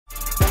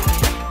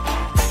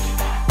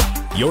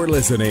You're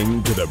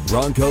listening to the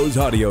Broncos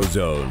Audio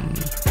Zone.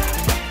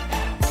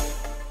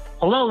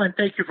 Hello, and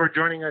thank you for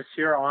joining us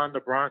here on the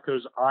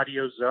Broncos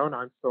Audio Zone.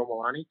 I'm Phil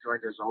Milani,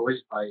 joined as always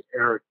by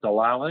Eric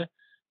Dalala.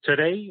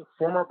 Today,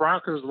 former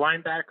Broncos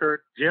linebacker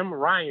Jim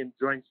Ryan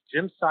joins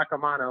Jim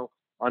Saccomano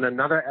on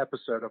another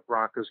episode of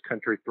Broncos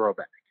Country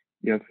Throwback.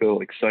 Yeah,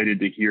 Phil, excited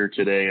to hear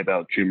today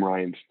about Jim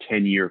Ryan's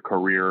 10-year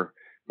career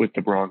with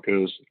the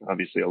Broncos,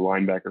 obviously a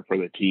linebacker for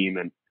the team,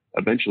 and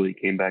eventually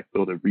came back,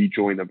 Phil, to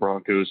rejoin the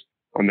Broncos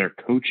on their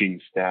coaching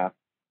staff.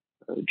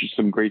 Just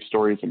some great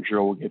stories I'm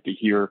sure we'll get to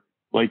hear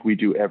like we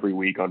do every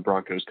week on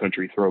Broncos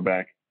Country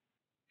Throwback.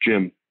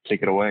 Jim,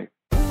 take it away.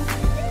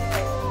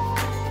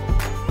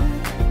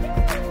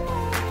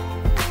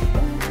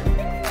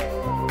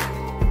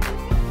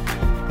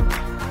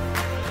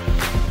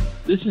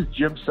 This is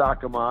Jim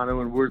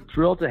Saccomano, and we're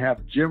thrilled to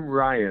have Jim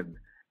Ryan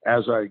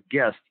as our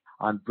guest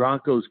on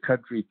Broncos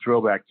Country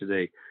Throwback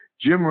today.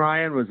 Jim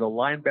Ryan was a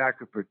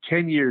linebacker for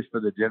 10 years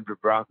for the Denver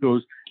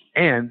Broncos,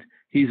 and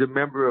he's a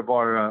member of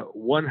our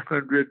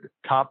 100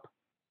 top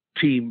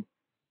team,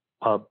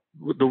 the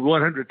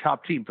 100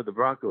 top team for the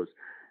Broncos.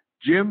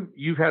 Jim,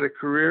 you've had a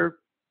career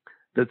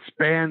that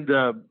spanned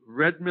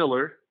Red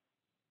Miller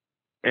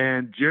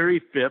and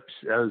Jerry Phipps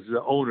as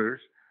owners,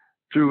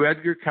 through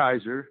Edgar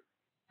Kaiser,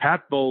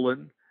 Pat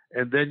Bowlen,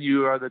 and then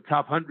you are the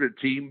top 100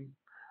 team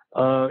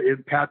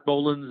in Pat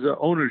Bowlen's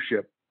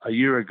ownership a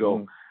year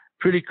ago.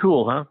 Pretty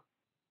cool, huh?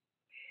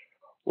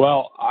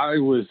 Well, I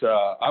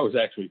was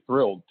actually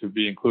thrilled to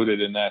be included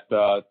in that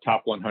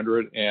top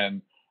 100,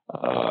 and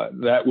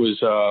that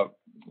was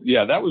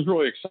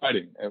really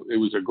exciting. It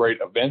was a great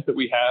event that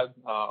we had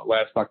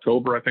last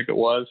October, I think it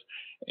was,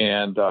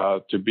 and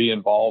to be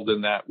involved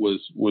in that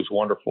was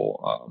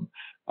wonderful.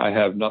 I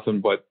have nothing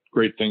but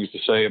great things to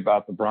say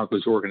about the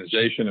Broncos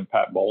organization and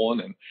Pat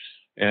Bowlen,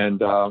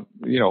 and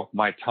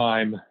my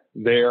time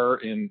there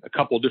in a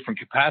couple of different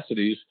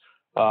capacities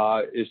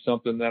is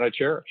something that I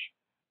cherish.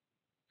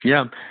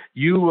 Yeah,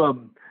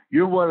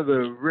 you're one of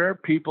the rare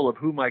people of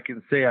whom I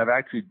can say I've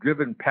actually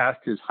driven past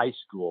his high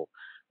school.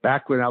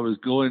 Back when I was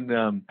going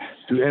to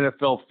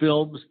NFL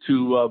Films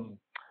to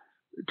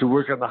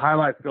work on the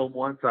highlight film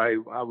once, I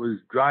was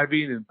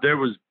driving and there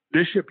was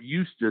Bishop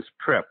Eustace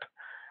Prep.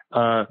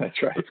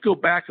 That's right. Let's go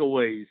back a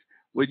ways.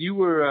 When you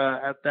were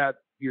at that,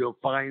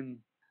 fine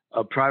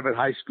private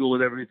high school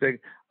and everything,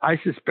 I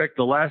suspect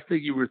the last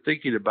thing you were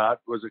thinking about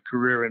was a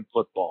career in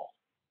football.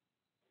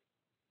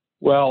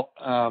 Well,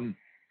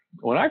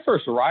 when I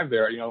first arrived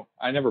there,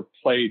 I never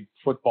played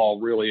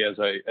football really as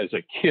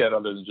a kid,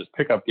 other than just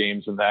pickup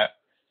games and that.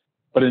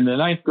 But in the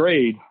ninth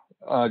grade,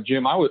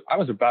 Jim, I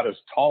was about as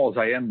tall as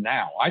I am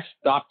now. I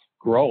stopped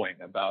growing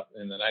about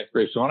in the ninth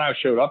grade. So when I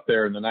showed up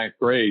there in the ninth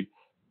grade,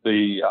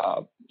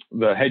 the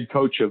head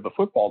coach of the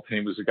football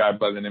team was a guy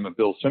by the name of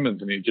Bill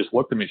Simmons, and he just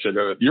looked at me and said,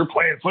 "You're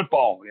playing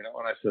football," and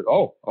I said,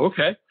 "Oh,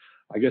 okay,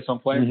 I guess I'm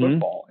playing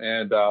football."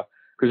 And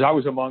because I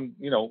was among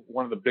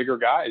one of the bigger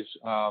guys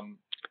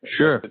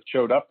that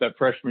showed up that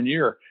freshman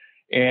year,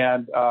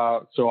 and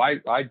so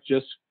I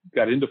just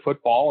got into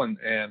football and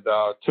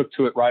took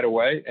to it right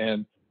away,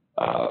 and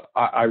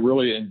I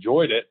really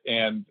enjoyed it,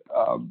 and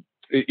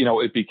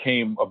it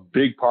became a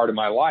big part of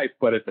my life.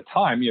 But at the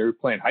time, you're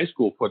playing high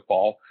school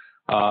football.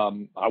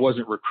 I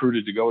wasn't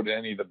recruited to go to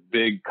any of the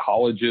big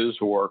colleges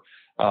or,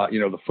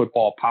 the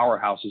football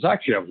powerhouses.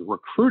 Actually, I was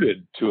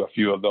recruited to a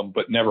few of them,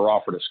 but never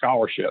offered a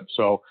scholarship.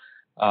 So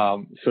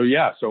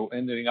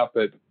ending up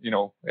at,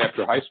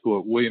 after high school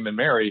at William and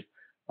Mary,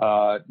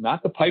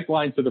 not the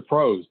pipeline to the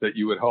pros that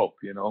you would hope,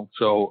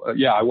 So,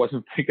 I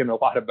wasn't thinking a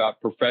lot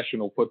about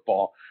professional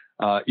football,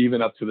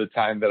 even up to the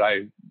time that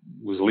I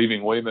was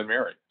leaving William and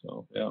Mary.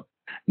 So, yeah.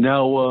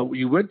 Now,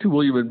 you went to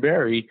William and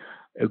Mary,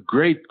 a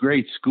great,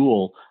 great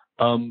school.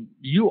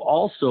 You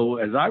also,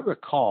 as I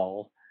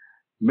recall,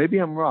 maybe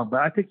I'm wrong,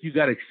 but I think you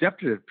got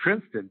accepted at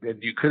Princeton,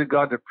 and you could have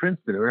gone to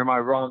Princeton, or am I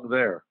wrong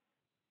there?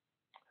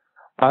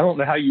 I don't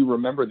know how you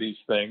remember these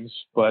things,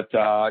 but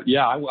I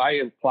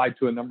applied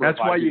to a number of.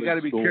 That's why you got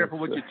to be careful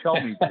what you tell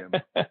me, Jim.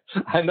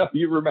 I know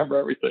you remember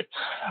everything.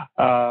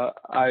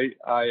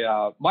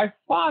 My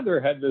father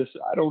had this.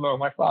 I don't know.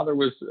 My father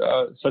was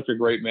such a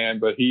great man,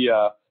 but he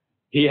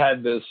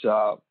had this.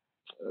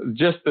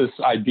 Just this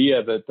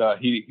idea that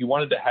he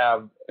wanted to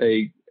have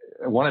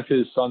one of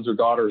his sons or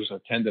daughters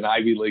attend an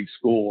Ivy League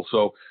school.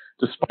 So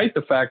despite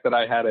the fact that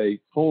I had a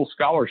full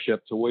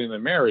scholarship to William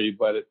and Mary,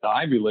 but at the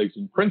Ivy Leagues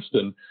in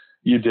Princeton,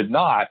 you did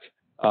not.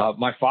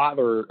 My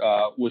father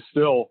was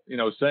still,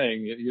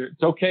 saying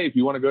it's okay if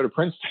you want to go to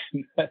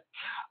Princeton.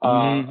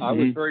 I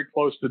was very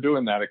close to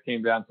doing that. It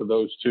came down to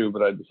those two,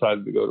 but I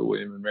decided to go to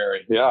William and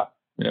Mary. Yeah.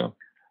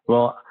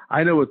 Well,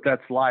 I know what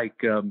that's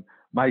like.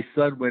 My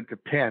son went to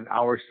Penn.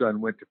 Our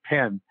son went to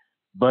Penn.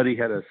 Buddy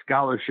had a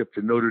scholarship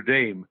to Notre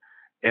Dame,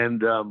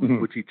 and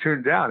which he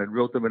turned down and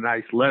wrote them a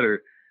nice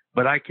letter.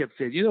 But I kept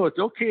saying, it's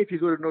okay if you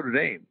go to Notre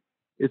Dame.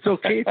 It's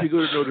okay if you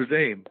go to Notre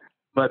Dame.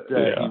 But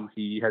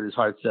he had his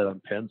heart set on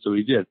Penn, so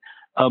he did.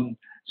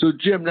 So,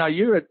 Jim, now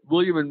you're at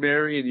William and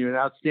Mary, and you're an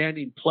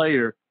outstanding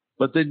player.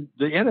 But then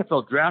the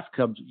NFL draft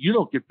comes. You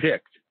don't get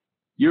picked.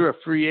 you're a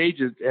free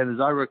agent. And as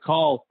I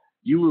recall,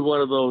 you were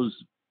one of those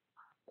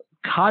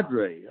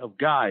cadre of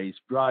guys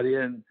brought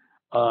in.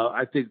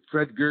 I think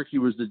Fred Gerke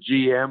was the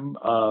GM.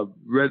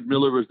 Red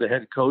Miller was the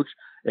head coach.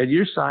 And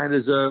you're signed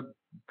as a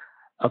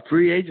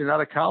free agent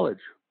out of college.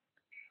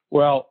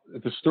 Well,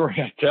 the story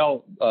I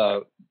tell,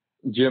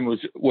 Jim,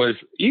 was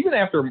even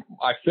after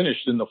I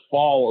finished in the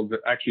fall of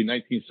actually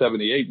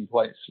 1978 and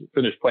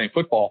finished playing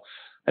football,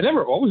 I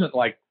wasn't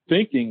like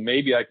thinking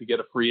maybe I could get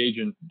a free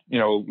agent,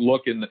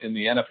 look in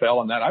the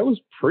NFL and that. I was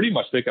pretty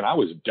much thinking I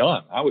was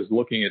done. I was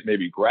looking at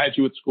maybe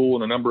graduate school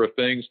and a number of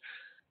things.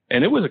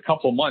 And it was a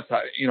couple of months.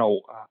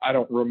 I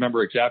don't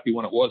remember exactly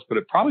when it was, but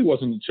it probably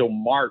wasn't until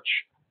March.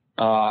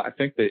 I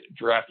think the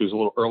draft was a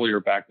little earlier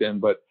back then,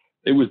 but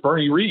it was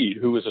Bernie Reed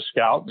who was a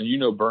scout,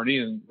 and Bernie,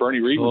 and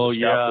Bernie Reed was a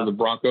scout for the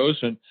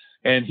Broncos,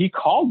 and he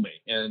called me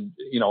and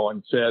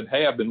said,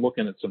 "Hey, I've been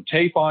looking at some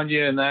tape on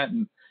you and that,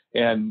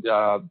 and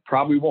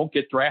probably won't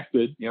get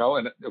drafted,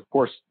 And of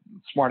course,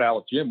 smart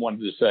Alex Jim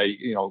wanted to say,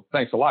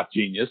 thanks a lot,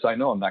 genius. I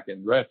know I'm not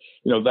getting drafted,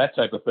 that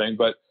type of thing,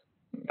 but.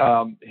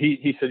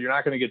 He said, you're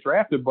not going to get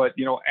drafted, but,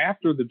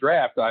 after the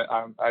draft,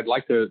 I'd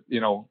like to,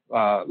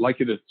 like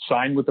you to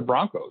sign with the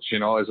Broncos,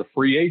 as a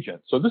free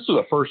agent. So this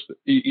was the first,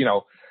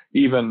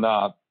 even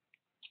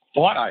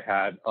thought I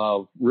had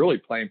of really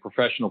playing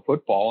professional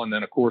football. And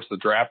then, of course, the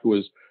draft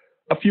was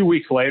a few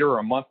weeks later or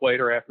a month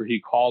later after he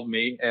called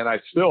me, and I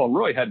still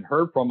really hadn't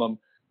heard from him.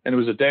 And it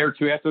was a day or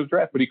two after the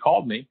draft, but he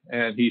called me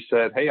and he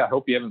said, hey, I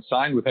hope you haven't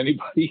signed with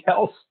anybody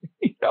else.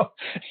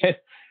 And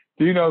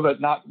do you know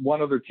that not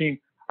one other team?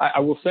 I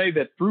will say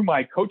that through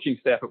my coaching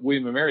staff at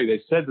William & Mary,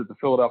 they said that the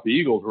Philadelphia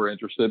Eagles were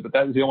interested, but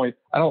that was the only.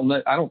 I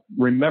don't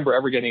remember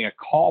ever getting a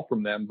call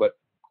from them. But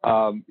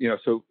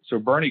so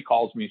Bernie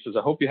calls me, says,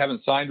 I hope you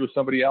haven't signed with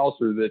somebody else,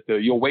 or that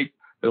you'll wait.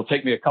 It'll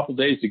take me a couple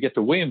days to get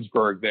to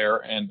Williamsburg there,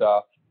 and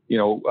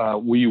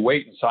will you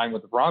wait and sign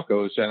with the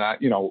Broncos? And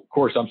of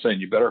course, I'm saying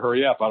you better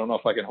hurry up. I don't know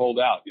if I can hold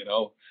out,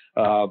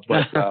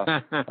 but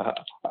I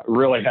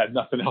really had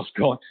nothing else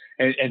going.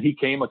 And he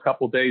came a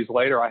couple of days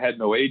later. I had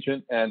no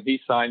agent, and he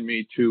signed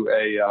me to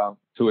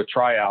a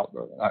tryout,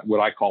 what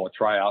I call a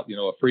tryout,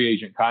 a free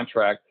agent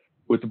contract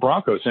with the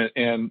Broncos.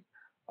 And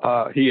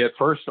he at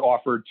first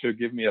offered to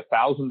give me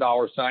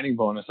 $1,000 signing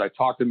bonus. I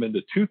talked him into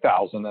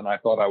 $2,000, and I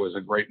thought I was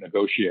a great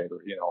negotiator,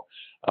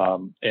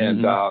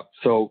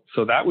 So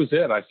that was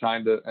it. I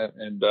signed it,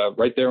 and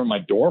right there in my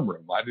dorm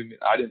room. I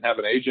didn't have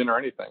an agent or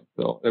anything.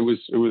 So it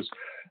was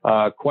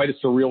quite a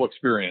surreal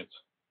experience.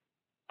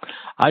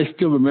 I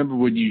still remember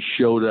when you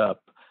showed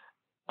up,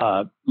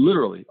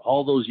 literally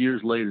all those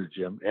years later,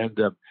 Jim, and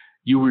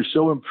you were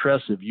so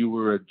impressive. You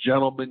were a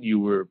gentleman. You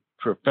were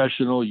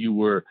professional. You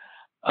were,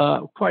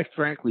 quite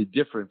frankly,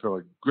 different from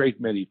a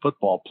great many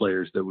football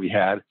players that we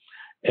had.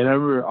 And I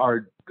remember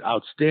our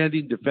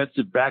outstanding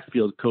defensive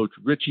backfield coach,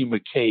 Richie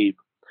McCabe,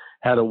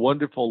 had a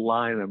wonderful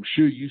line. I'm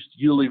sure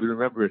you'll even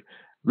remember it.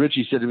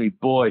 Richie said to me,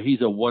 boy, he's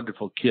a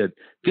wonderful kid.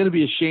 Going to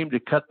be ashamed to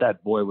cut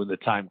that boy when the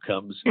time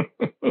comes.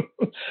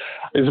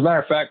 As a matter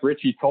of fact,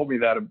 Richie told me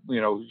that,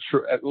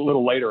 a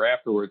little later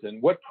afterwards.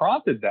 And what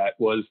prompted that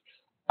was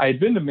I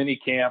had been to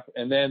minicamp.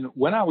 And then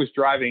when I was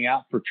driving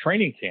out for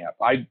training camp,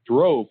 I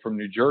drove from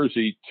New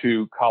Jersey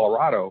to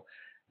Colorado.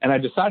 And I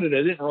decided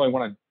I didn't really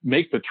want to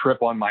make the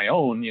trip on my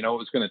own. It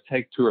was going to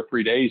take 2 or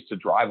 3 days to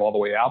drive all the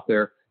way out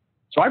there.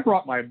 So I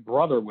brought my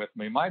brother with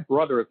me. My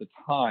brother at the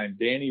time,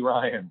 Danny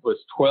Ryan, was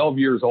 12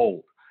 years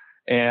old,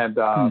 and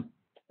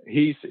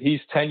he's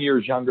 10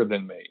 years younger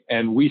than me.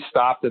 And we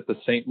stopped at the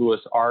St. Louis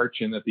Arch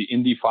and at the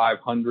Indy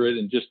 500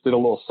 and just did a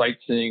little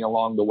sightseeing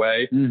along the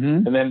way.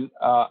 Mm-hmm. And then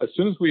as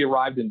soon as we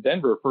arrived in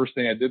Denver, first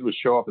thing I did was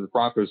show up at the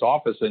Broncos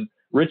office, and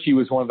Richie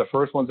was one of the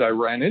first ones I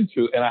ran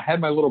into, and I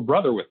had my little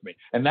brother with me.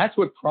 And that's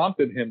what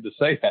prompted him to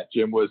say that,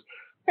 Jim, was,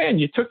 man,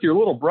 you took your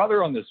little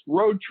brother on this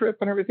road trip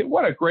and everything.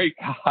 What a great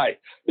guy.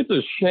 It's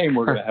a shame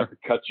we're going to have to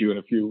cut you in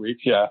a few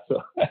weeks. Yeah.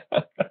 So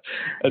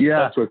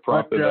that's what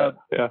prompted that.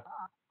 Yeah.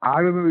 I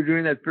remember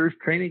during that first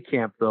training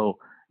camp, though,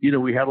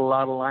 we had a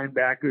lot of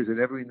linebackers, and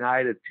every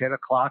night at 10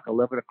 o'clock,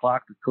 11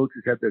 o'clock, the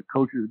coaches had their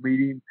coaches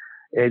meeting,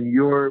 and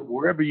you're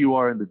wherever you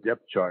are in the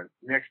depth chart,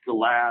 next to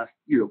last,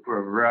 for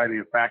a variety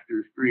of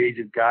factors, free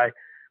agent guy.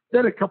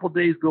 Then a couple of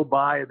days go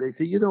by, and they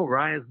say,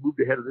 Ryan's moved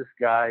ahead of this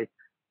guy.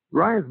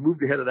 Ryan's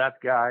moved ahead of that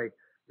guy.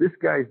 This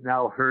guy's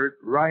now hurt.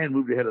 Ryan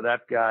moved ahead of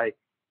that guy.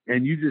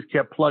 And you just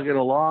kept plugging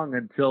along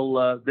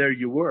until there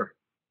you were.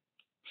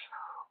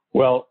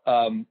 Well,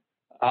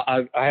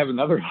 I have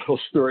another little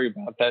story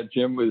about that,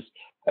 Jim,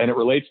 and it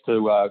relates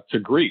to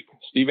Greek.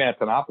 Steve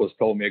Antonopoulos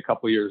told me a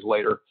couple of years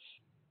later.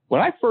 When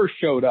I first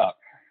showed up,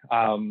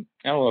 I don't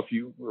know if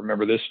you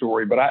remember this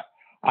story, but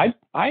I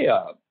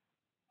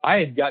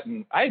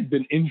had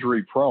been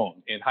injury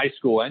prone in high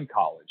school and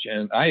college,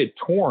 and I had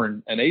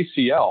torn an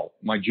ACL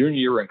my junior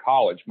year in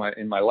college,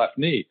 in my left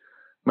knee,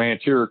 my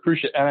anterior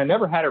cruciate, and I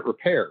never had it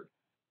repaired.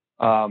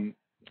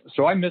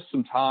 So I missed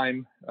some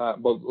time,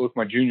 both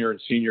my junior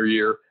and senior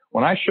year.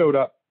 When I showed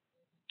up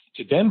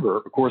to Denver,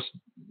 of course,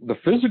 the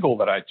physical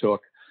that I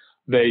took,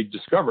 they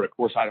discovered, of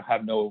course, I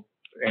have no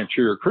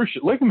anterior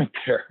cruciate ligament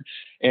there.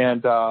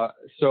 And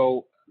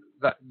so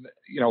that,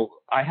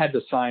 I had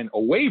to sign a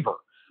waiver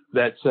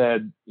that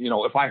said,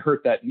 if I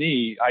hurt that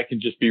knee, I can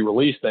just be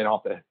released. They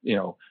don't have to,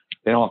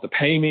 they don't have to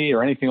pay me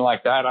or anything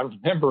like that. I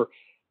remember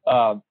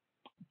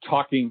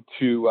talking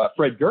to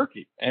Fred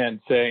Gerke and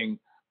saying,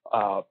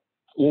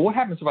 well, what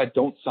happens if I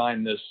don't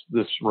sign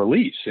this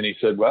release? And he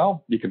said,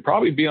 well, you can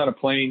probably be on a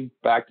plane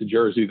back to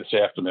Jersey this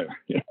afternoon.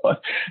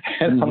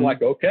 And I'm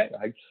like, okay,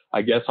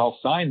 I guess I'll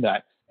sign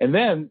that. And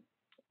then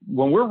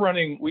when we're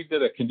running, we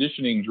did a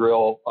conditioning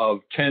drill of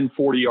 10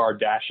 40-yard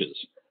dashes.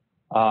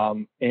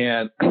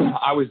 And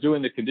I was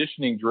doing the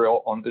conditioning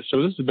drill on this.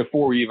 So this is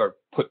before we even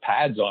put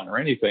pads on or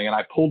anything. And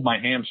I pulled my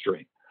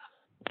hamstring.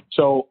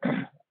 So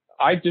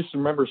I just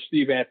remember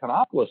Steve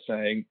Antonopoulos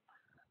saying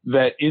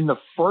that in the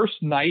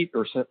first night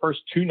or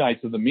first 2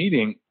 nights of the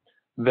meeting,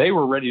 they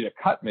were ready to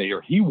cut me,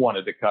 or he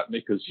wanted to cut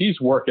me because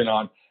he's working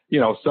on,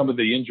 some of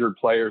the injured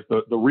players,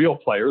 the real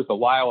players, the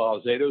Lyle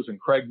Alzados and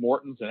Craig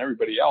Mortons and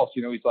everybody else.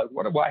 He's like,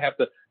 what do I have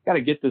to, got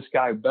to get this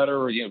guy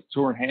better,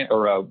 torn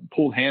or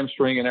pulled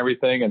hamstring and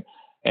everything.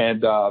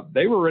 And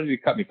they were ready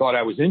to cut me. Thought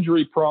I was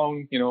injury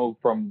prone,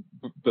 from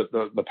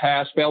the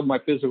past, failed my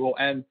physical,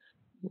 and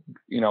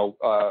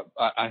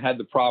I had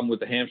the problem with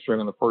the hamstring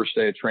on the first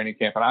day of training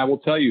camp. And I will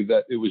tell you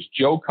that it was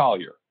Joe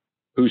Collier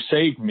who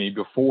saved me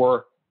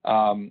before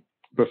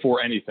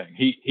anything.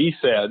 He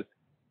said,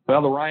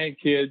 well, the Ryan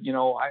kid,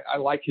 I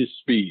like his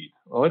speed.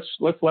 Well,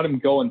 let's let him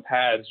go in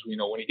pads.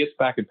 When he gets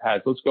back in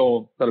pads,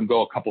 let him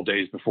go a couple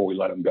days before we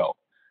let him go.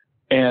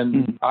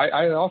 And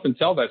I often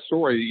tell that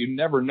story. You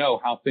never know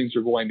how things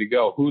are going to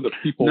go, who the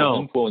people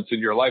of influence in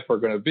your life are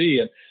going to be.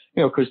 And,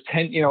 because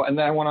and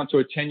then I went on to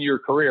a 10-year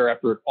career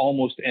after it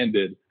almost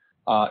ended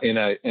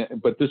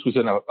but this was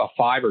in a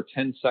 5 or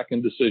 10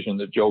 second decision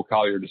that Joe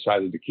Collier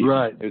decided to keep.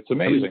 Right. It's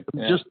amazing.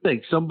 Just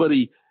think,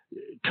 somebody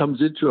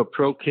comes into a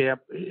pro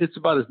camp. It's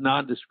about as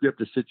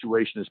nondescript a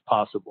situation as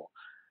possible.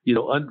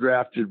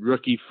 Undrafted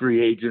rookie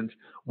free agent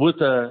with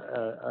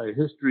a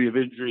history of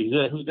injury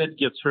who then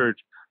gets hurt.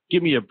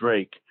 Give me a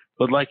break.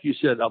 But like you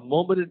said, a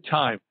moment in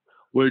time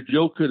where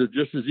Joe could have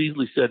just as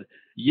easily said,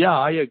 yeah,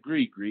 I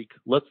agree, Greek.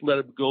 Let's let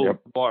him go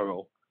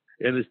tomorrow.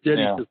 And instead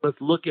he says, let's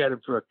look at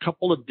him for a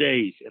couple of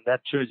days. And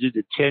that turns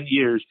into 10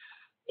 years.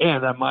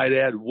 And I might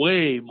add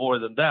way more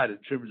than that in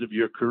terms of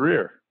your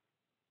career.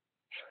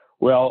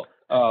 Well,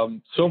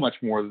 so much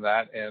more than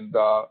that. And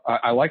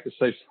I like to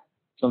say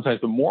sometimes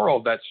the moral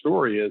of that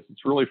story is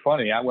it's really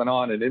funny. I went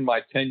on, and in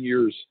my 10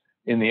 years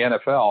in the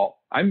NFL,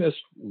 I missed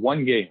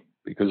one game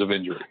because of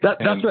injury. That's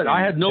right.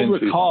 I had no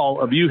recall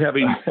of you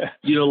having,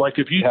 like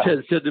if you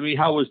said to me,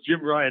 how was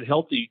Jim Ryan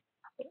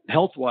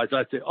health-wise,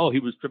 I'd say, oh, he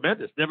was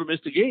tremendous. Never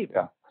missed a game.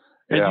 Yeah.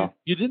 And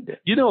you didn't.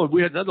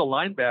 We had another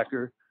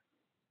linebacker.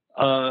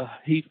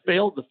 He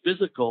failed the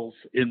physicals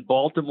in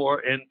Baltimore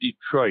and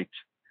Detroit.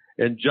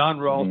 And John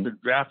Ralston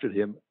drafted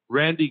him,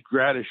 Randy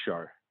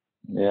Gradishar.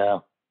 Yeah.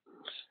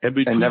 And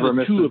between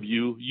the two of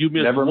you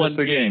missed never one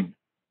missed a game.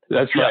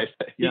 That's right.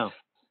 Yeah.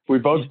 We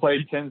both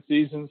played 10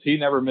 seasons. He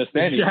never missed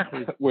any,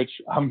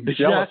 which I'm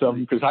jealous of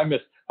him because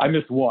I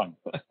missed one.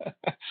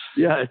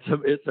 Yeah,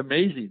 it's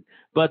amazing.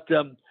 But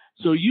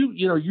so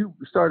you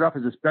started off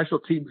as a special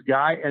teams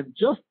guy, and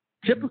just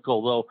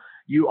typical though,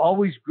 you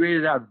always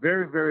graded out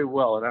very, very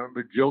well. And I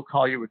remember Joe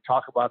Collier would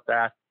talk about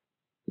that.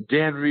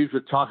 Dan Reeves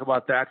would talk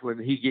about that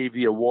when he gave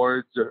the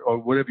awards or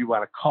whatever you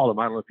want to call them.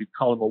 I don't know if you'd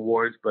call them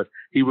awards, but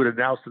he would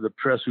announce to the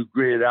press who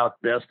graded out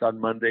best on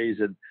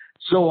Mondays. And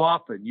so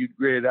often you'd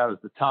graded out as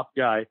the top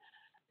guy.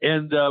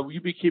 And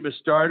you became a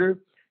starter.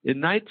 In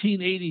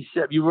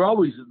 1987, you were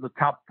always in the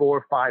top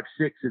 4, 5,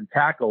 6 in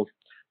tackles.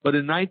 But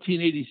in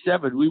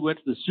 1987, we went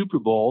to the Super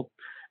Bowl,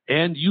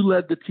 and you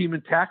led the team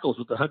in tackles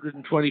with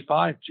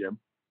 125, Jim.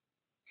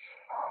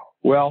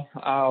 Well,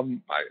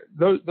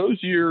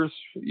 those years,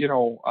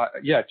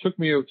 it took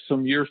me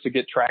some years to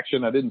get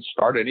traction. I didn't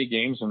start any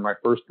games in my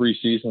first 3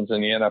 seasons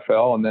in the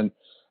NFL. And then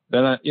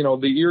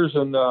the years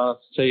in,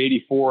 say,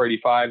 84,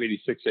 85,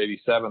 86,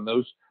 87,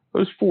 those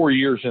 4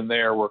 years in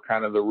there were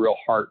kind of the real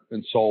heart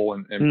and soul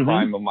and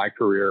prime of my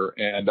career.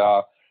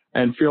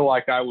 And feel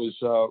like I was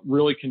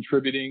really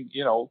contributing,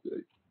 Jim,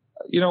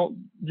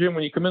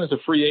 when you come in as a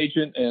free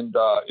agent and,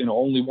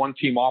 only one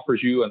team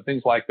offers you and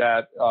things like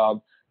that,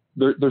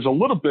 there's a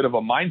little bit of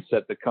a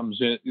mindset that comes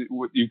in.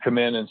 You come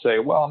in and say,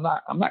 well,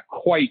 I'm not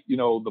quite,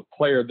 the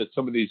player that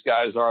some of these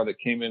guys are that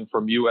came in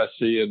from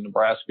USC and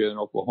Nebraska and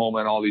Oklahoma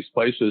and all these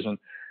places.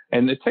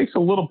 And it takes a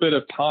little bit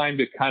of time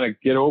to kind of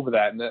get over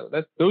that.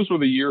 And those were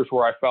the years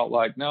where I felt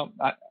like, no,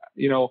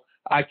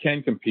 I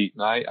can compete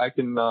and I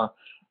can,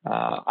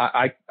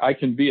 I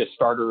can be a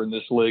starter in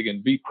this league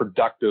and be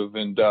productive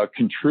and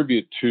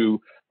contribute to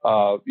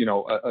a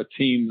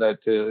team that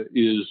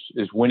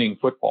is winning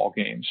football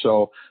games.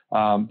 So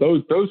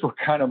those were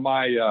kind of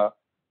my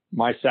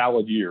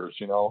salad years,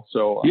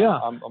 So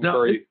I'm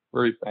very,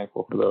 very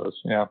thankful for those.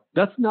 Yeah,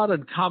 that's not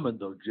uncommon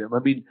though, Jim. I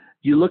mean,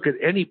 you look at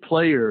any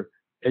player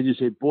and you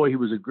say, boy, he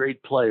was a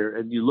great player,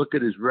 and you look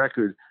at his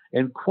record,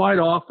 and quite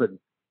often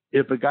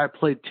if a guy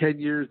played 10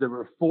 years, there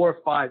were 4,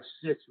 5,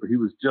 6 where he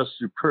was just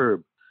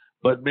superb.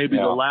 But maybe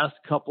the last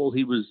couple,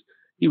 he was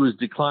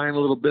declining a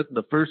little bit. In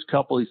the first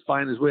couple, he's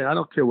finding his way. I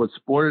don't care what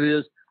sport it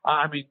is.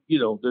 I mean,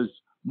 there's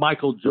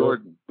Michael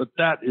Jordan, but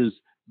that is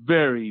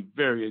very,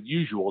 very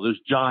unusual. There's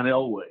John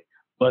Elway.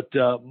 But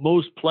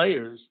most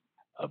players,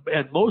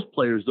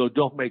 though,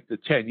 don't make the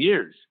 10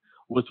 years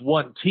with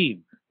one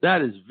team.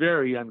 That is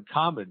very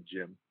uncommon,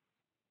 Jim.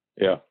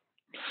 Yeah.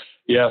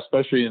 Yeah,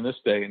 especially in this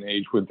day and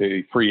age with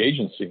the free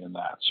agency in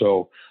that.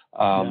 So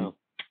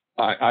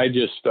I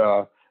just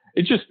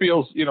it just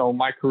feels,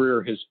 my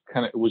career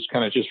was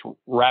kind of just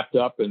wrapped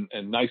up and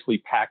nicely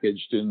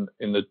packaged in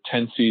the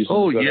 10 seasons.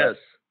 Oh, yes.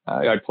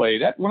 I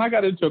played. When I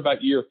got into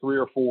about year 3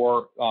 or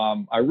 4,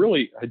 I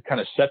really had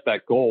kind of set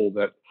that goal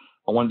that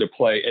I wanted to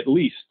play at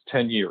least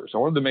 10 years. I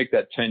wanted to make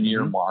that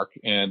 10-year mark,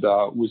 and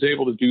was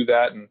able to do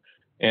that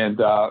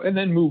and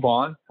then move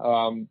on.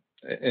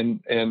 And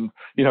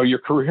your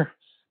career.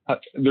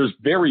 There's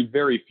very,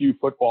 very few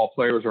football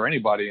players or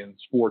anybody in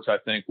sports, I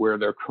think, where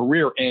their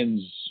career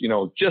ends,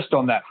 just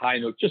on that high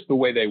note, just the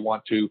way they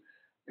want to.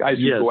 Guys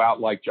who go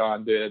out like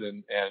John did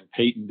and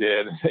Peyton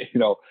did,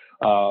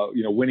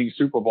 winning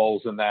Super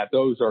Bowls and that.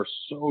 Those are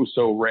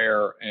so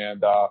rare.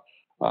 And I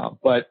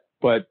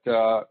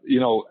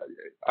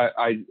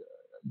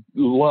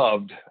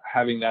loved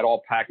having that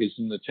all packaged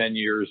in the 10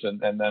 years,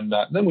 and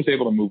then was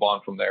able to move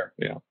on from there.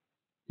 Yeah.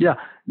 Yeah.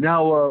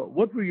 Now,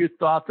 what were your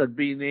thoughts on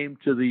being named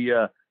to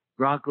the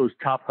Broncos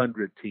top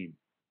 100 team?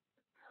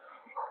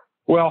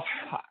 Well,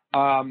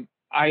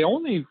 I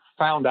only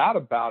found out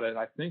about it,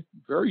 I think,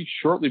 very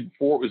shortly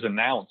before it was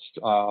announced.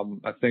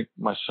 I think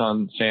my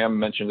son Sam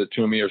mentioned it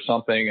to me or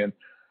something, and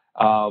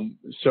I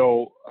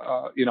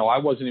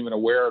wasn't even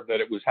aware that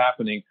it was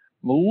happening.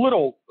 I'm a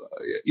little,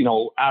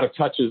 out of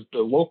touch with the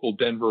local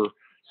Denver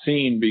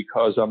scene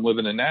because I'm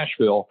living in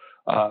Nashville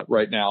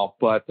right now,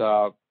 but.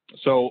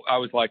 So I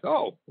was like,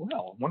 oh,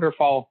 well, I wonder if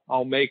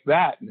I'll make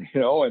that,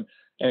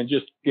 and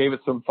just gave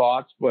it some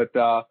thoughts, but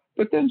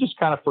then just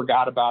kind of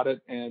forgot about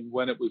it. And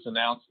when it was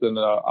announced and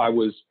I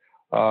was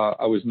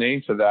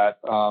named to that,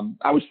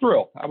 I was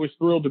thrilled. I was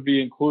thrilled to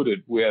be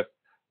included with,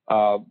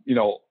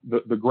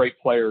 the great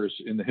players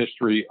in the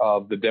history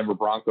of the Denver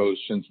Broncos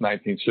since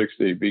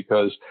 1960,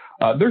 because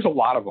there's a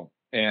lot of them.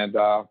 And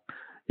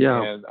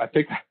and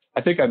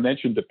I think I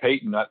mentioned to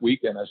Peyton that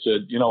weekend, I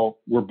said,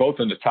 we're both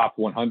in the top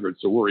 100,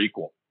 so we're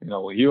equal.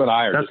 You and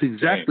I are. That's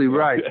exactly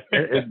right.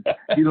 and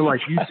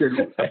like you said,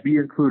 be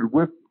included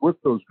with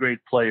those great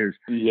players.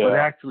 Yeah, but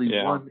actually,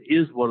 one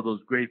is one of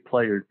those great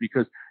players,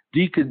 because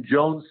Deacon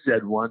Jones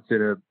said once,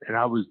 and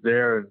I was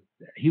there, and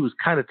he was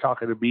kind of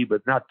talking to me,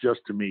 but not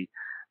just to me.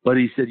 But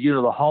he said,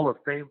 the Hall of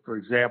Fame, for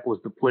example, is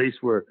the place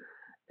where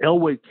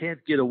Elway can't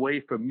get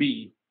away from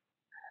me,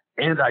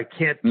 and I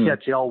can't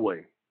catch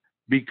Elway,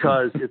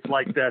 because it's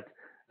like that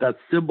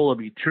symbol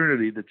of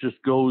eternity that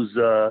just goes,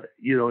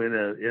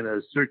 in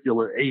a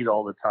circular 8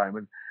 all the time.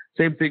 And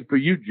same thing for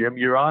you, Jim.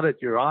 You're on it.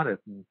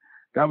 And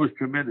that was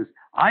tremendous.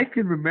 I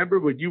can remember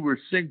when you were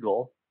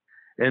single,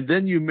 and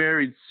then you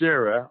married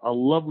Sarah, a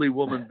lovely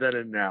woman then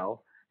and now,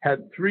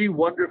 had 3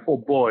 wonderful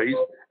boys,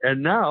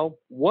 and now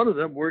one of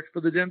them works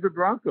for the Denver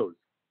Broncos.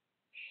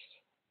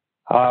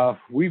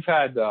 We've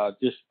had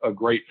just a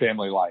great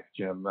family life,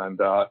 Jim. And,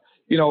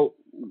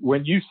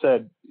 when you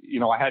said,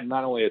 I had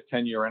not only a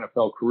 10-year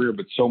NFL career,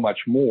 but so much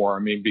more. I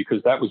mean,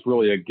 because that was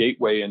really a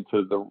gateway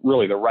into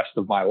the rest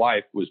of my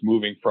life, was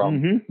moving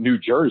from New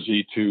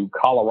Jersey to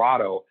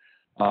Colorado,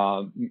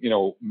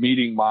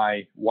 meeting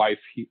my wife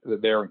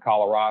there in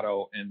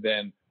Colorado, and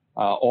then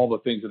all the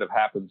things that have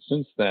happened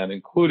since then,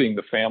 including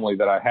the family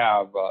that I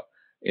have,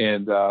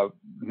 and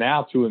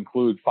now to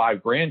include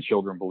 5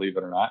 grandchildren, believe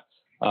it or not.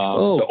 The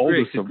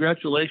oldest,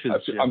 congratulations.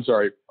 I'm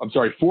sorry,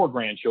 4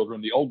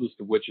 grandchildren, the oldest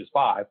of which is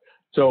 5.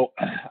 So,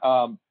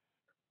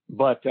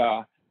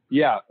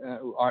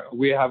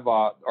 we have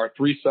our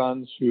 3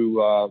 sons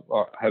who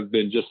have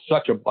been just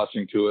such a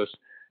blessing to us,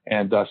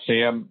 and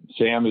Sam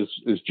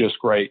is just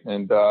great.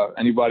 And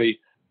anybody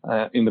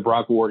in the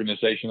Bronco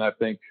organization, I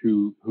think,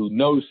 who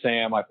knows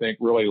Sam, I think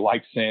really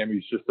likes Sam.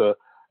 He's just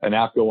an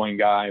outgoing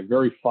guy,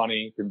 very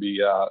funny, can be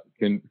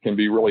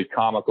really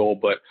comical,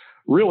 but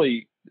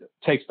really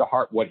takes to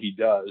heart what he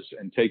does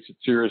and takes it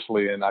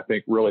seriously, and I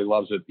think really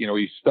loves it.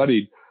 He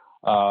studied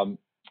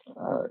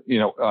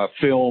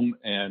film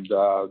and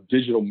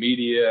digital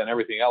media and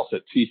everything else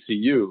at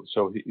TCU.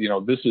 So,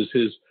 this is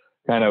his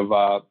kind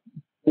of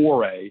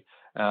foray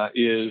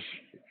is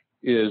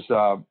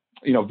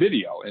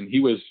video. And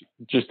he was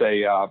just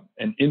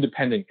an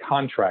independent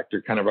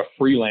contractor, kind of a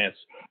freelance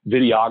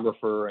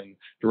videographer and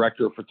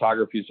director of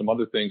photography and some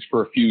other things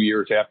for a few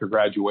years after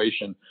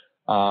graduation.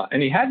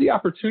 And he had the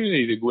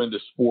opportunity to go into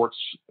sports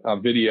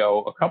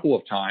video a couple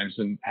of times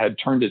and had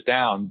turned it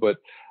down. But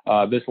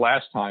this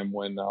last time,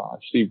 when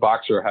Steve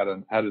Boxer had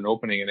an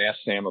opening and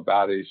asked Sam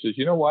about it, he says,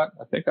 "You know what?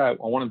 I think I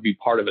want to be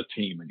part of a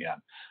team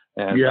again."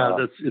 And,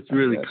 it's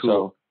really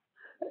cool.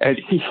 So, and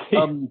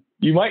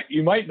you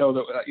might know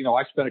that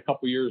I spent a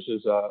couple years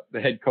as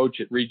the head coach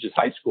at Regis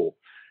High School,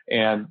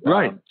 and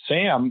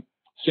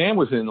Sam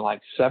was in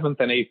like 7th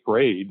and 8th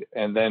grade,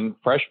 and then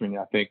freshman,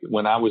 I think,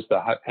 when I was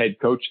the head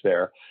coach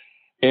there.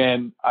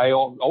 And I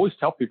always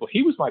tell people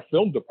he was my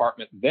film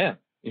department then.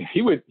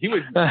 He would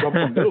go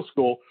from middle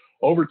school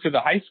over to the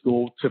high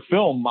school to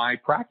film my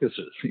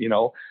practices,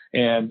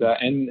 and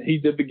he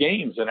did the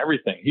games and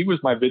everything. He was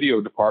my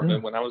video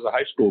department when I was a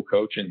high school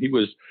coach, and he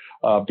was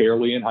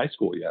barely in high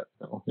school yet.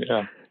 So,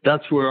 yeah.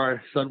 That's where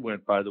our son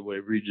went, by the way,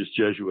 Regis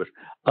Jesuit.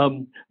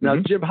 Now,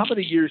 Jim, how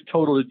many years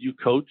total did you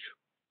coach?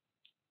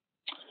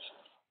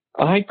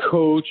 I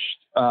coached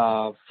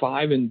 5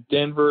 in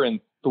Denver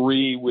and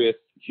 3 with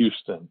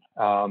Houston.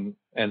 And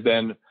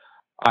then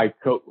I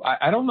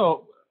don't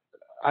know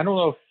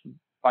if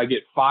I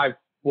get 5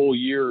 full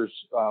years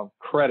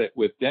credit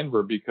with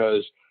Denver,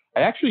 because I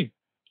actually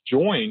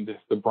joined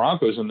the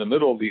Broncos in the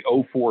middle of the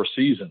 2004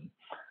 season,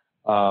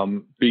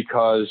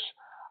 because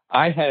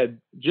I had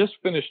just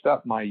finished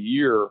up my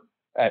year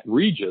at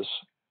Regis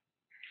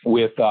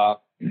with our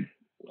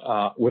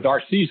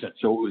season.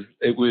 So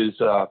it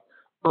was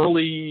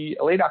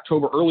late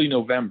October, early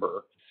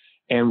November,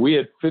 and we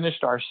had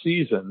finished our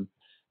season.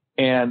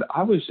 And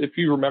if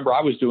you remember,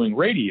 I was doing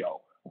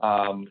radio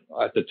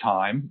at the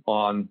time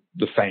on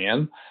the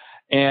Fan,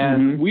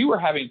 and we were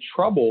having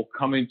trouble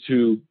coming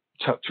to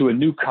a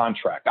new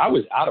contract. I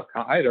was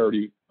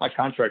my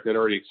contract had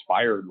already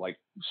expired like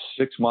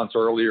 6 months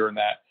earlier in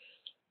that.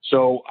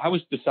 So I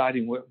was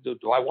deciding,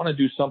 do I want to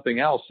do something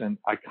else? And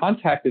I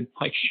contacted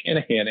Mike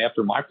Shanahan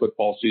after my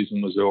football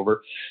season was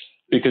over,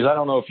 because I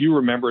don't know if you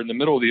remember, in the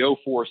middle of the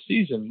 2004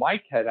 season,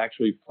 Mike had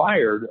actually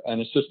fired an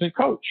assistant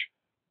coach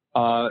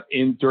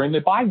during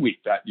the bye week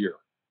that year.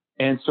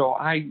 And so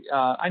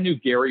I knew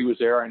Gary was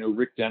there. I knew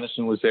Rick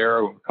Dennison was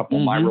there, a couple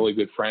of my really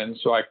good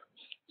friends. So I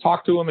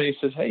talked to him, and he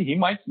says, hey, he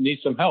might need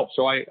some help.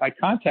 So I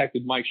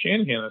contacted Mike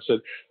Shanahan and I said,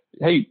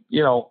 hey,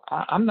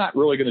 I'm not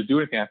really going to do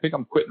anything. I think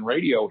I'm quitting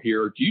radio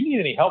here. Do you need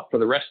any help for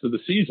the rest of the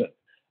season?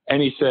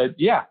 And he said,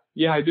 yeah,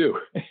 I do.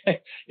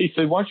 He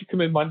said, why don't you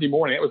come in Monday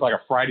morning? It was like a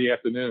Friday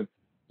afternoon.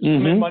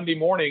 Come in Monday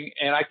morning.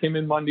 And I came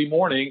in Monday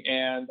morning,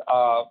 and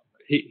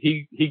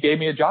he gave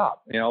me a job.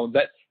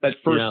 That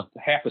first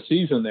half a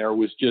season there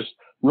was just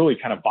really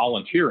kind of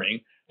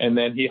volunteering. And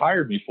then he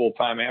hired me full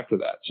time after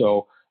that.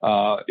 So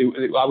I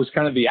was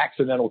kind of the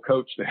accidental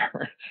coach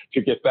there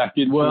to get back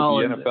into the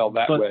NFL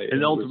that way.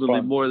 And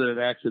ultimately more than an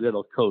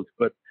accidental coach.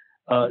 But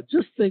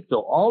just think,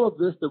 though, all of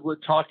this that we're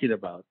talking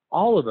about,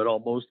 all of it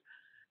almost,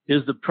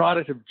 is the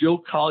product of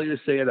Joe Collier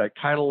saying, I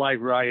kind of like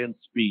Ryan's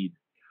speed.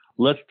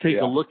 Let's take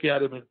a look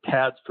at him in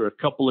pads for a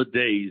couple of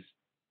days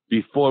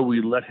before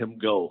we let him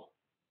go.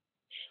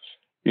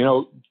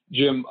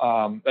 Jim,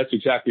 that's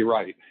exactly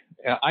right.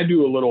 I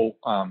do a little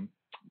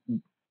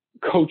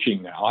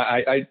coaching now.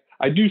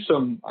 I do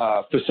some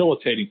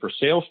facilitating for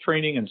sales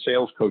training and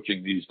sales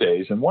coaching these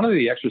days. And one of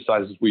the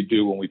exercises we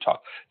do when we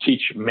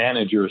teach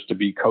managers to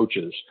be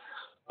coaches,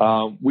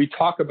 we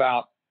talk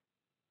about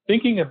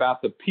thinking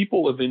about the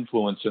people of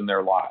influence in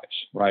their lives,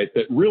 right,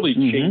 that really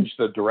change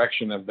the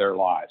direction of their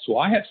lives. Well,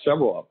 I have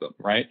several of them,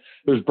 right?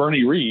 There's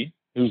Bernie Reed,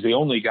 who's the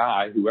only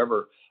guy who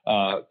ever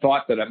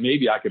thought that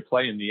maybe I could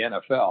play in the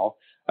NFL.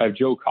 I have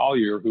Joe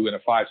Collier, who in a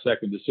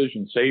 5-second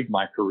decision saved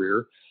my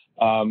career.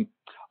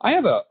 I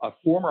have a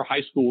former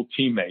high school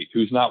teammate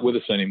who's not with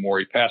us anymore.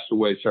 He passed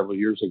away several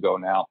years ago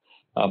now,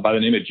 by the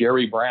name of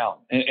Jerry Brown.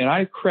 And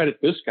I credit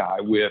this guy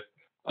with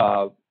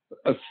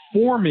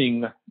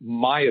forming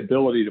my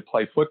ability to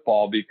play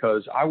football,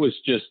 because I was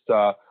just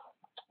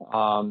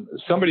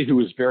somebody who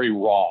was very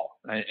raw.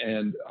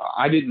 And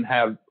I didn't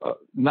have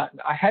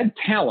I had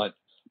talent,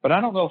 but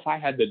I don't know if I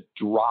had the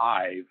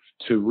drive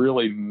to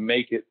really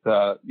make it,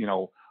 to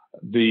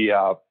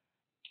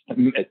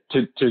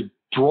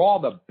draw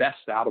the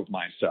best out of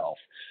myself.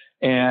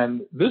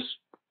 And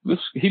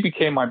he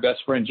became my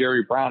best friend,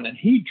 Jerry Brown, and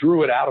he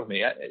drew it out of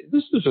me.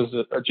 This is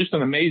just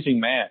an amazing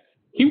man.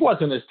 He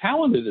wasn't as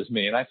talented as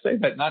me. And I say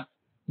that not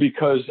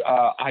because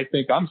I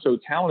think I'm so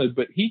talented,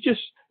 but he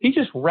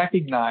just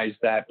recognized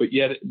that, but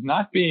yet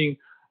not being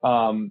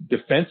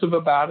defensive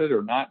about it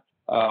or not,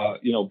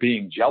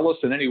 being jealous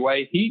in any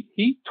way.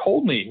 He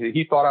told me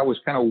he thought I was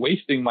kind of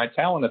wasting my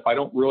talent if I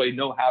don't really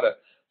know how to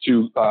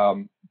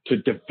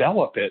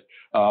develop it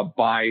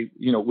by,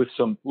 with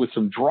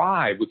some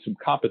drive, with some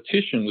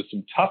competition, with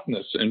some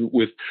toughness, and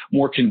with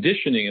more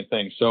conditioning and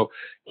things. So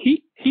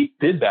he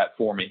did that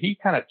for me. He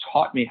kind of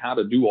taught me how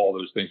to do all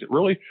those things.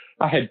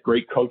 I had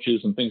great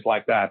coaches and things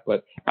like that,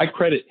 but I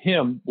credit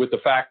him with the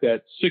fact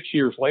that 6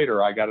 years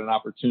later, I got an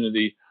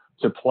opportunity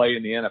to play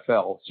in the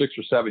NFL, 6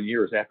 or 7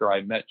 years after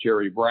I met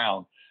Jerry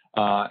Brown.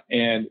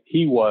 And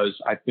he was,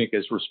 I think,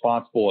 as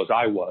responsible as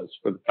I was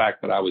for the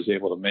fact that I was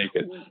able to make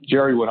it.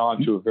 Jerry went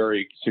on to a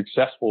very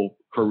successful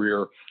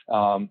career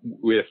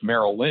with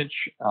Merrill Lynch,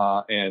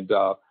 and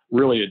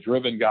really a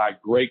driven guy,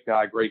 great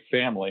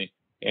family,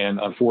 and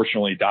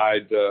unfortunately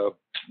died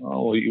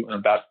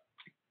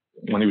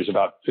when he was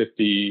about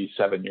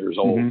 57 years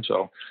old.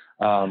 So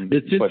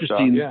it's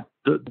interesting.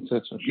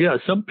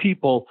 Some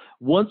people,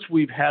 once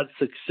we've had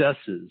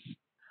successes,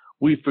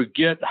 we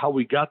forget how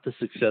we got the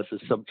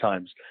successes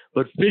sometimes.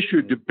 But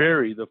Fisher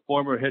DeBerry, the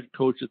former head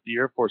coach at the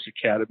Air Force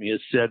Academy, has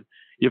said,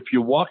 if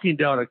you're walking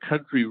down a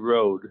country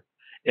road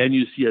and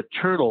you see a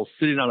turtle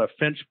sitting on a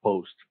fence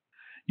post,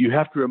 you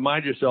have to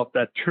remind yourself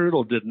that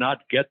turtle did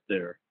not get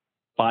there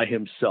by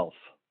himself.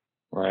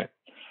 Right.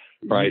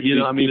 Right. You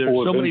know, I mean,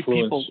 there's so many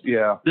people.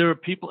 Yeah. There are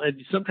people, and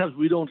sometimes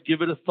we don't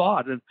give it a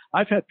thought. And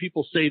I've had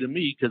people say to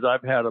me, because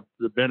I've had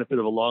the benefit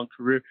of a long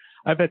career,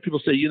 I've had people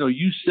say, you know,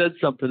 you said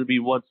something to me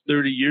once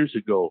 30 years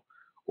ago.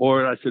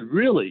 Or I said,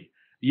 really?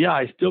 Yeah,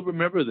 I still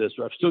remember this.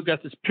 Or I've still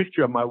got this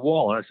picture on my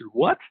wall. And I said,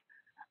 what?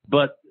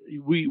 But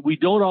we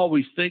don't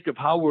always think of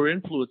how we're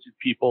influencing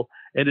people,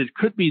 and it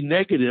could be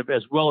negative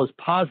as well as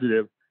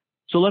positive.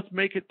 So let's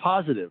make it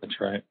positive.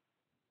 That's right.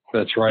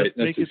 That's right.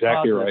 That's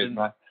exactly right. And,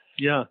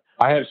 yeah.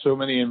 I have so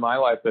many in my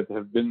life that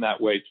have been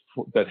that way,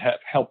 that have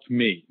helped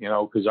me, you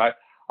know, because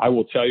I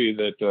will tell you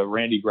that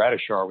Randy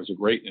Gradishar was a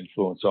great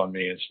influence on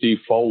me, and Steve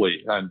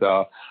Foley, and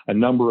a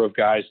number of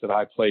guys that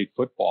I played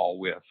football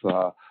with,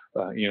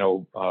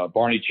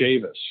 Barney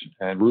Chavis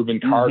and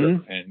Reuben Carter,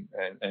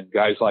 and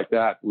guys like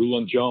that,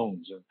 Rulon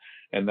Jones,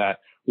 and that.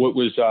 What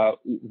was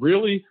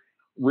really,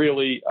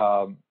 really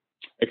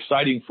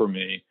exciting for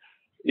me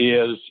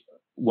is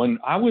when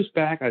I was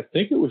back, I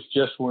think it was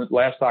just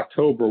last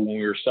October when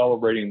we were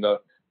celebrating the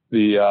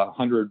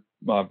 100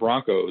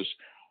 Broncos.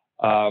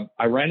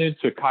 I ran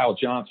into Kyle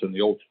Johnson, the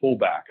old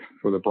fullback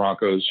for the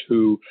Broncos,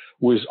 who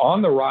was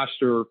on the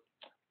roster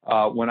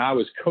when I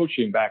was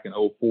coaching back in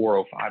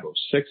 04, 05,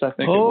 06, I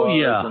think it was.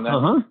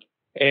 Oh,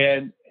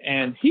 yeah.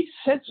 And he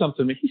said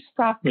something to me. He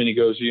stopped me and he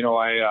goes, you know,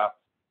 I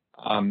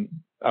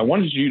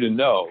wanted you to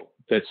know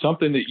that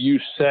something that you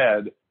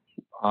said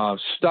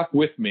stuck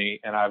with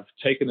me, and I've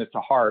taken it to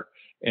heart.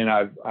 And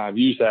I've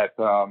used that,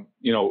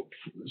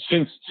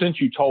 since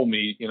you told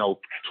me,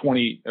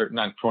 20 or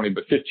not 20,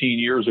 but 15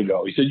 years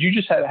ago. He said, you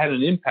just had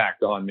an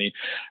impact on me.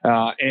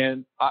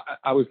 And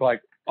I was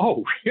like,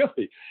 oh,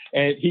 really?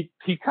 And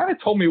he kind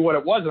of told me what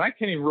it was. And I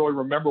can't even really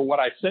remember what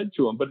I said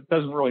to him, but it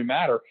doesn't really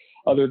matter,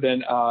 other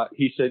than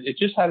he said, it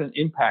just had an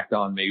impact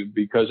on me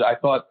because I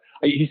thought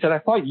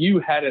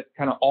you had it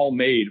kind of all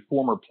made.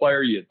 Former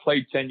player, you had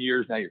played 10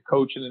 years, now you're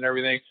coaching and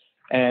everything.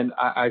 And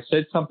I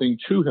said something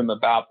to him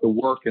about the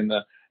work and the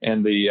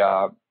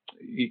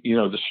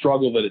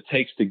struggle that it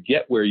takes to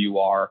get where you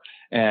are,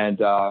 and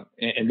that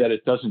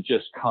it doesn't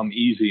just come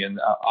easy. And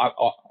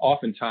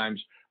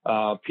oftentimes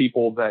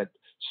people that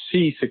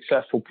see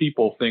successful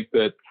people think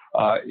that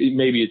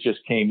maybe it just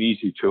came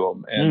easy to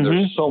them. And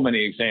there's so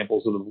many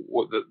examples of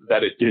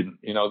that it didn't.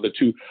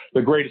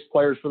 The greatest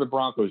players for the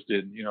Broncos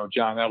didn't.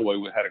 John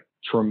Elway had a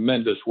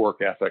tremendous work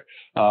ethic.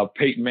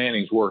 Peyton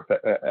Manning's work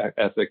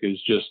ethic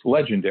is just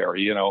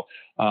legendary,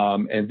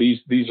 and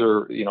these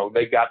are,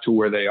 they got to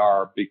where they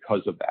are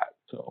because of that.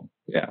 So,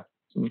 yeah,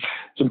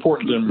 it's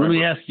important to remember. Let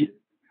me ask you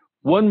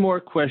one more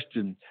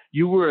question.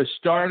 You were a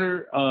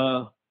starter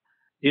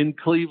in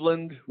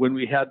Cleveland when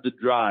we had the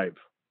drive.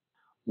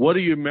 What are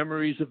your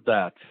memories of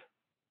that?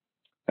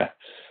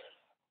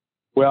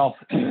 Well,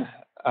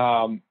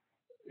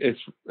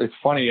 it's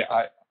funny.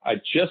 I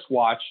just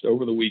watched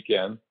over the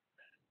weekend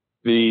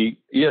the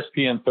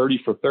ESPN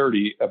 30 for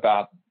 30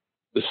 about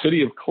the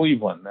city of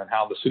Cleveland and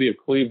how the city of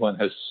Cleveland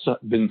has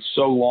been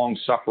so long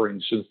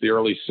suffering since the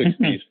early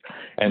 60s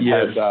and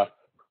had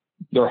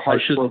their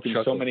hearts broken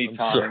so many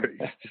times.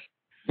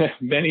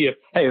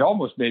 It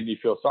almost made me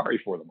feel sorry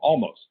for them,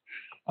 almost.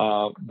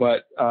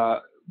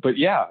 But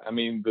yeah, I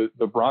mean,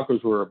 the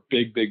Broncos were a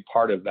big, big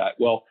part of that.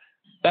 Well,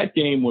 that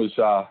game was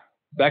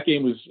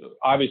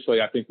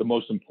obviously, I think, the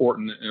most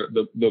important,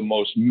 the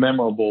most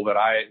memorable that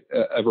I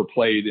ever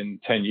played in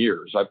 10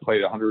 years. I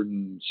played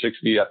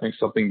 160, I think,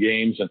 something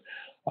games. And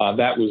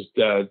that was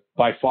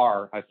by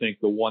far, I think,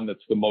 the one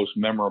that's the most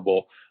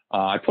memorable.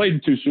 I played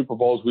in 2 Super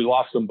Bowls. We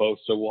lost them both.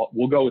 So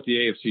we'll go with the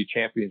AFC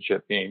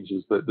Championship games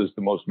is the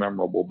most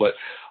memorable. But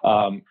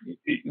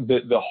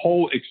the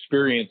whole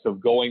experience of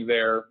going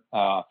there,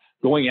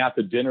 going out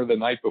to dinner the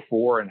night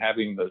before and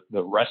having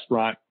the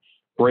restaurant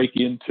break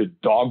into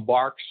dog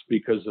barks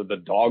because of the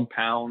dog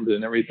pound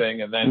and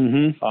everything, and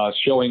then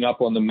showing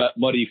up on the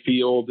muddy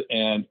field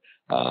and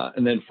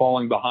then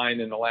falling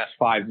behind in the last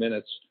 5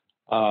 minutes.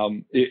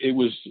 It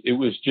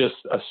was just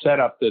a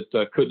setup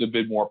that couldn't have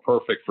been more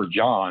perfect for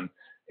John.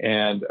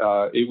 And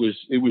it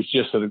was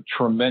just a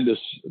tremendous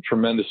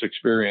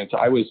experience.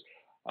 I was,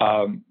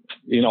 I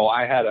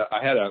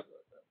had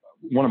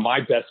one of my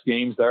best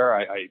games there.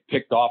 I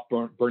picked off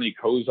Bernie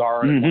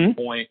Kosar at one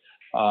point,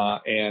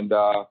 and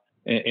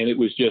it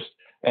was just.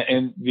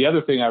 And the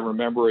other thing I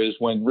remember is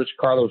when Rich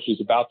Carlos was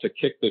about to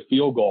kick the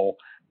field goal.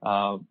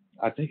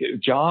 I think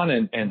John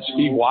and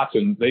Steve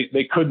Watson,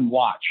 they couldn't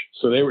watch.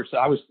 So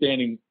I was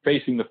standing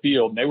facing the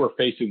field and they were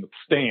facing the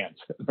stands.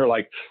 They're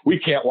like, we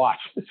can't watch.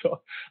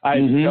 So I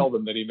had to tell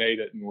them that he made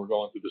it and we're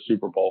going to the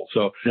Super Bowl.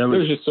 So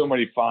there's just so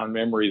many fond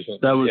memories. And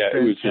that was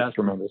it was just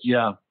tremendous.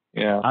 Yeah.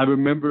 I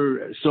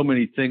remember so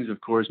many things, of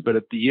course, but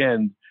at the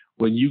end,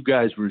 when you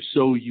guys were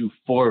so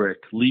euphoric,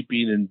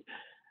 leaping, and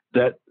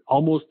that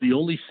almost the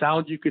only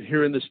sound you could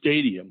hear in the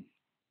stadium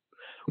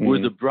were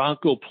the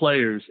Bronco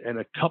players and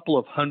a couple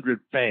of hundred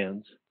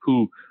fans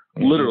who,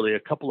 literally a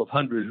couple of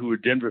hundred who were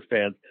Denver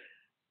fans.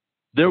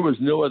 There was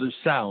no other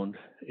sound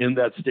in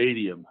that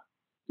stadium.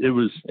 It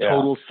was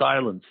total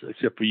silence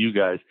except for you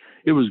guys.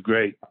 It was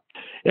great.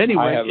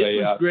 Anyway,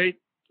 it was great.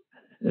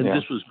 And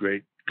this was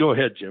great. Go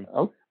ahead, Jim.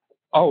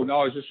 Oh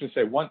no, I was just going to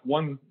say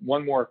one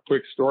more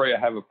quick story. I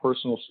have a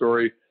personal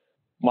story.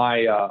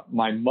 My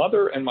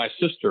mother and my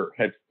sister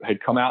had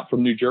come out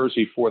from New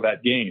Jersey for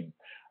that game.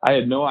 I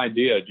had no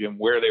idea, Jim,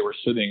 where they were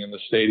sitting in the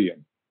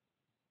stadium.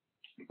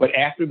 But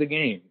after the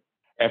game,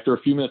 after a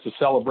few minutes of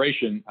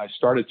celebration, I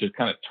started to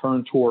kind of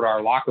turn toward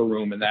our locker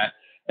room and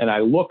I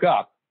look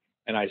up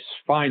and I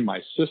find my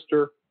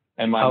sister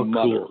and my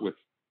mother with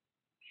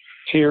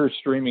tears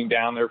streaming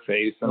down their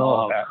face and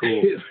all that.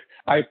 Cool.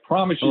 I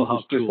promise you, it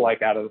was just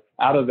like out of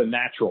the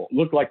natural. It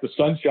looked like the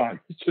sunshine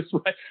was just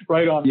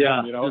right on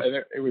them, you know. And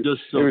it was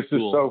just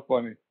so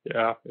funny.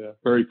 Yeah,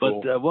 very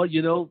cool. But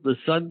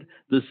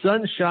the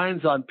sun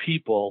shines on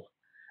people.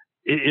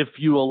 If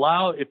you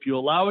allow it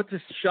to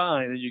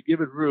shine and you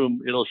give it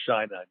room, it'll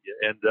shine on you.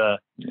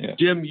 And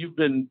Jim, you've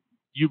been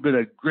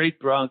a great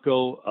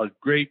Bronco, a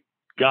great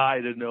guy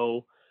to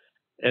know,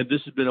 and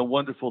this has been a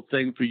wonderful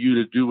thing for you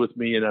to do with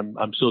me, and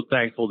I'm so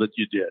thankful that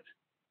you did.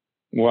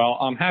 Well,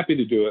 I'm happy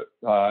to do it,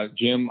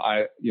 Jim.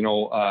 I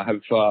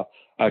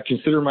have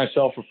considered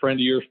myself a friend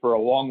of yours for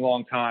a long,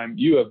 long time.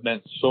 You have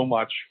meant so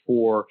much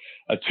to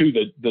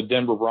the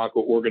Denver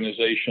Bronco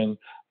organization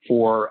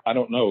for, I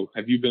don't know,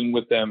 have you been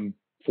with them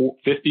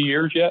 50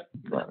 years yet?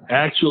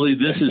 Actually,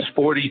 this is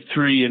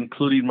 43,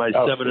 including my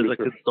 7 as a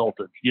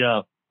consultant.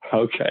 Yeah.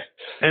 Okay.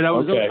 And I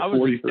was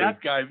a stat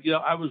guy.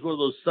 I was one of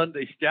those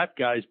Sunday stat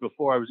guys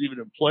before I was even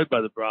employed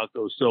by the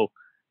Broncos. So,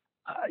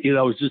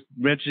 I was just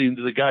mentioning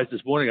to the guys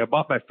this morning, I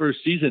bought my first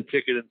season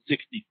ticket in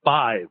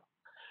 65.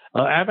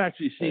 I've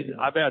actually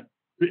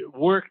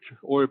worked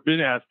or been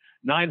at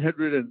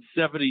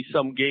 970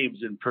 some games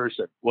in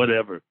person,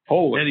 whatever.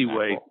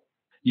 Anyway.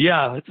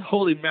 Yeah, it's a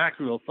holy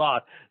mackerel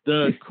thought.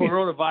 The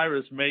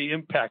coronavirus may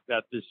impact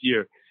that this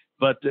year.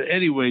 But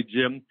anyway,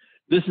 Jim,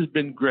 this has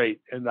been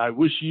great. And I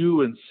wish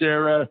you and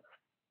Sarah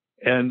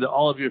and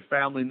all of your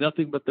family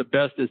nothing but the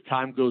best as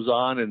time goes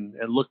on, and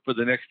look for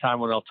the next time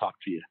when I'll talk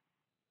to you.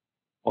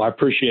 Well, I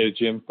appreciate it,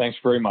 Jim. Thanks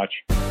very much.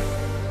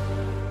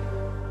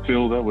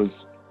 Phil, that was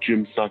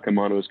Jim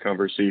Saccomano's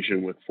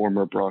conversation with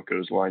former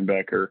Broncos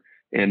linebacker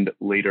and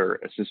later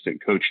assistant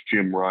coach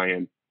Jim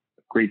Ryan.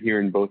 Great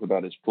hearing both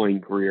about his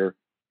playing career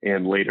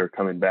and later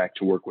coming back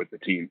to work with the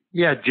team.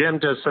 Yeah, Jim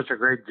does such a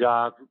great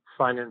job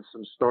finding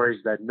some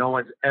stories that no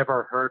one's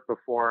ever heard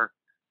before.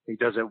 He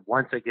does it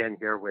once again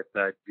here with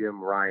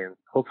Jim Ryan.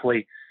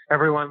 Hopefully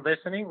everyone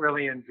listening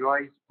really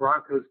enjoys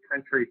Broncos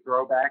Country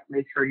Throwback.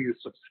 Make sure you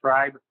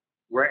subscribe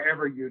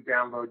wherever you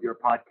download your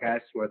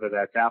podcasts, whether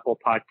that's Apple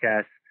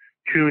Podcasts,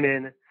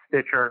 TuneIn,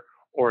 Stitcher,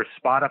 or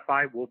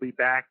Spotify. We'll be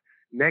back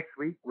next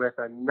week with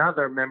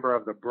another member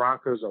of the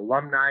Broncos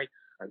alumni.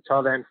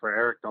 Until then, for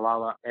Eric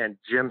Dalala and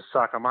Jim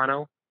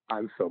Saccomano,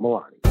 I'm Phil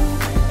Milani.